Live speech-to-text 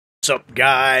What's up,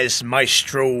 guys?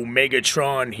 Maestro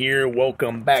Megatron here.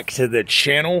 Welcome back to the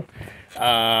channel.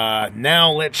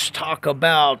 Now let's talk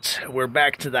about, we're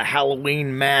back to the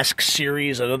Halloween mask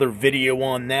series, another video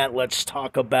on that. Let's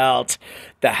talk about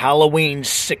the Halloween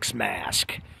 6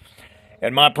 mask.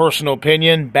 In my personal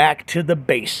opinion, back to the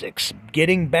basics.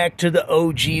 Getting back to the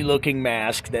OG looking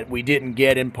mask that we didn't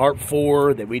get in part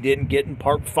 4, that we didn't get in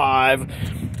part 5,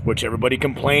 which everybody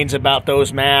complains about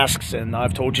those masks, and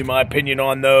I've told you my opinion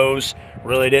on those.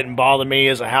 Really didn't bother me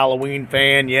as a Halloween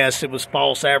fan. Yes, it was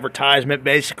false advertisement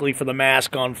basically for the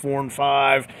mask on 4 and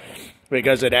 5,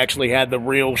 because it actually had the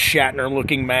real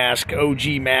Shatner-looking mask,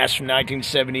 OG mask from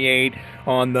 1978,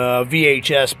 on the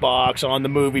VHS box, on the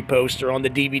movie poster, on the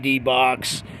DVD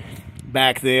box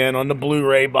back then, on the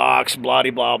Blu-ray box, blah,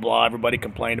 blah, blah. Everybody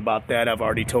complained about that. I've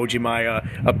already told you my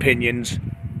opinions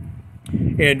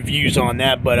and views on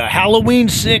that. But a Halloween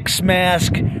 6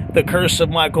 mask, The Curse of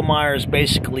Michael Myers,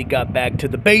 basically got back to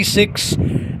the basics.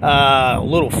 A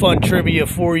little fun trivia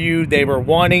for you. They were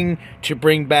wanting to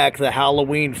bring back the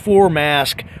Halloween 4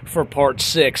 mask for part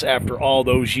 6 after all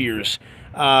those years.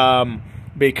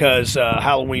 Because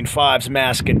Halloween 5's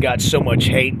mask had got so much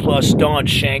hate. Plus, Don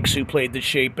Shanks, who played the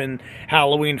Shape in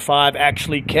Halloween 5,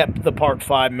 actually kept the part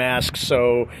 5 mask.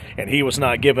 So, and he was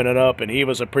not giving it up, and he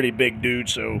was a pretty big dude,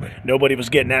 so nobody was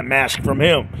getting that mask from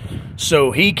him.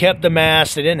 So he kept the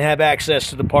mask. They didn't have access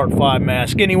to the part 5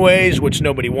 mask anyways, which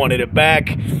nobody wanted it back.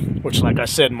 Which, like I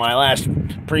said in my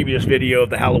previous video of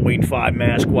the Halloween 5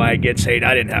 mask, why it gets hate,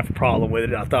 I didn't have a problem with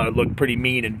it. I thought it looked pretty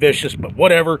mean and vicious, but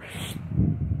whatever.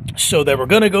 So they were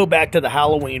going to go back to the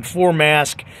Halloween 4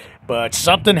 mask, but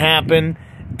something happened.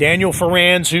 Daniel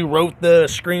Farrands, who wrote the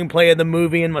screenplay of the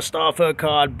movie, and Moustapha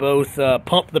Akkad both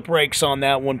pumped the brakes on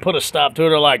that one, put a stop to it.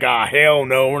 They're like, hell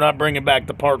no, we're not bringing back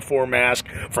the part 4 mask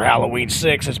for Halloween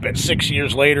 6. It's been 6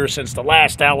 years later since the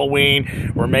last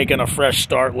Halloween. We're making a fresh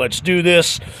start. Let's do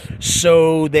this.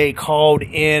 So they called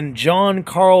in John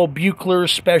Carl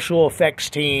Buechler's special effects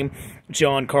team.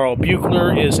 John Carl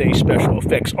Buechler is a special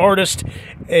effects artist,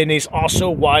 and he's also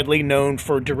widely known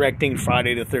for directing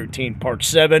Friday the 13th Part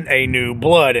 7, A New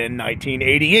Blood, in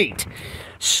 1988.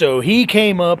 So he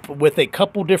came up with a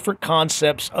couple different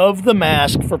concepts of the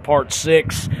mask for Part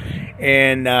 6,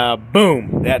 and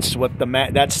boom, that's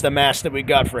the mask that we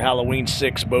got for Halloween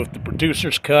 6, both the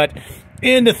producer's cut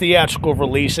and the theatrical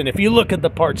release. And if you look at the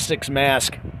Part 6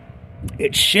 mask,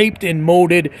 it's shaped and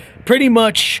molded pretty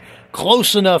much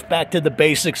close enough back to the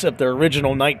basics of the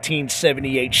original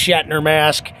 1978 Shatner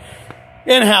mask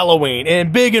and Halloween.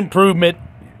 And big improvement,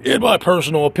 in my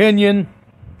personal opinion.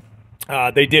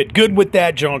 They did good with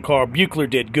that. John Carl Buechler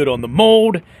did good on the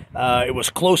mold. It was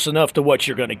close enough to what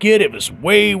you're going to get. It was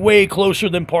way, way closer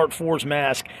than Part 4's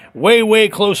mask. Way, way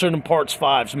closer than Part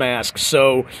 5's mask.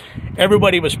 So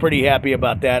everybody was pretty happy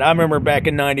about that. I remember back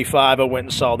in '95, I went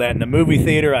and saw that in the movie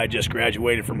theater. I just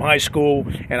graduated from high school,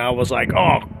 and I was like,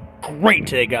 oh, great,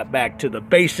 they got back to the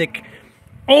basic,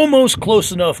 almost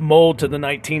close enough mold to the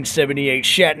 1978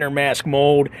 Shatner mask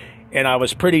mold, and I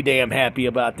was pretty damn happy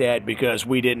about that because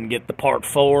we didn't get the Part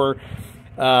 4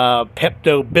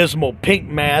 Pepto-Bismol pink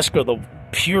mask, or the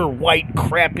pure white,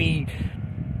 crappy,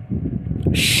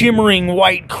 shimmering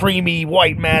white, creamy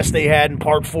white mask they had in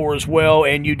Part 4 as well,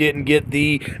 and you didn't get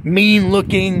the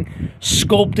mean-looking,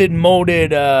 sculpted,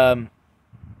 molded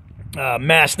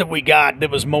mask that we got that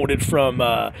was molded from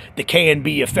the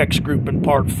K&B Effects Group in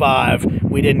Part 5.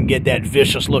 We didn't get that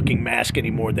vicious looking mask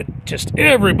anymore that just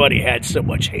everybody had so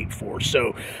much hate for.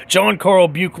 So John Carl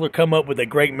Buechler come up with a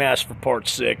great mask for Part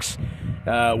 6,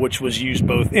 which was used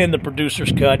both in the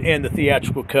producer's cut and the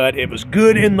theatrical cut. It was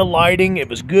good in the lighting. It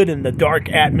was good in the dark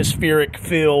atmospheric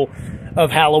feel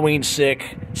of Halloween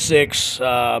 6.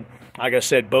 Like I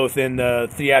said, both in the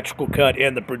theatrical cut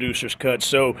and the producer's cut.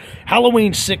 So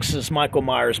Halloween 6's Michael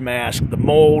Myers mask, the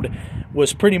mold,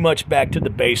 was pretty much back to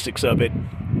the basics of it.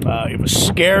 It was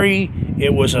scary.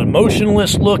 It was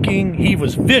emotionless looking. He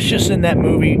was vicious in that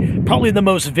movie. Probably the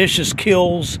most vicious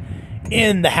kills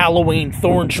in the Halloween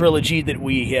Thorn trilogy that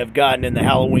we have gotten in the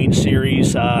Halloween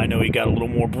series. I know he got a little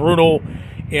more brutal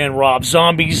in Rob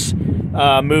Zombie's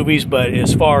movies, but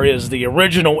as far as the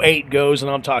original 8 goes,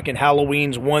 and I'm talking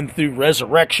Halloween's 1 through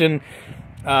Resurrection,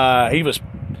 he was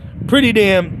pretty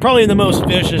damn, probably the most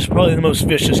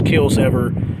vicious kills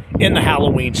ever in the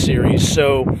Halloween series.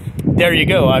 So there you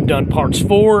go. I've done parts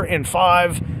 4 and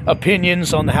 5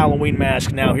 opinions on the Halloween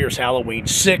mask. Now here's Halloween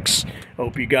 6.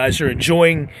 Hope you guys are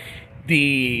enjoying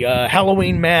the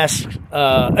Halloween mask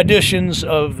editions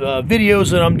of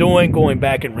videos that I'm doing, going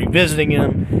back and revisiting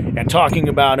them and talking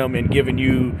about them and giving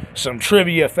you some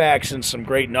trivia facts and some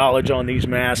great knowledge on these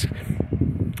masks.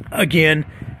 Again,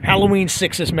 Halloween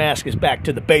 6's mask is back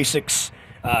to the basics.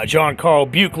 John Carl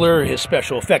Buechler, his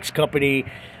special effects company,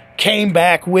 came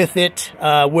back with it,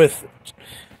 with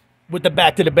the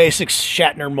back to the basics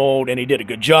Shatner mold, and he did a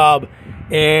good job.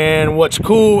 And what's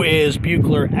cool is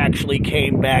Buechler actually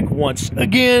came back once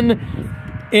again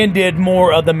and did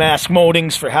more of the mask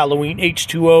moldings for Halloween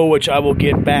H2O, which I will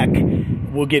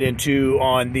we'll get into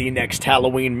on the next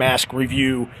Halloween mask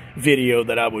review video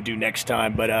that I will do next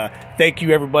time. But thank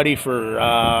you everybody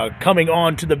for coming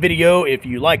on to the video. If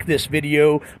you like this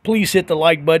video, please hit the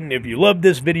like button. If you love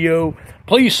this video,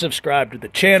 please subscribe to the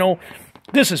channel.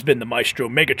 This has been the Maestro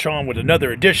Megatron with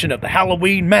another edition of the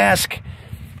Halloween Mask.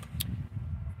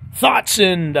 Thoughts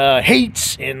and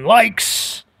hates and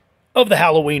likes of the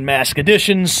Halloween Mask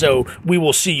edition. So we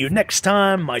will see you next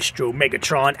time. Maestro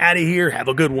Megatron out of here. Have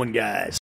a good one, guys.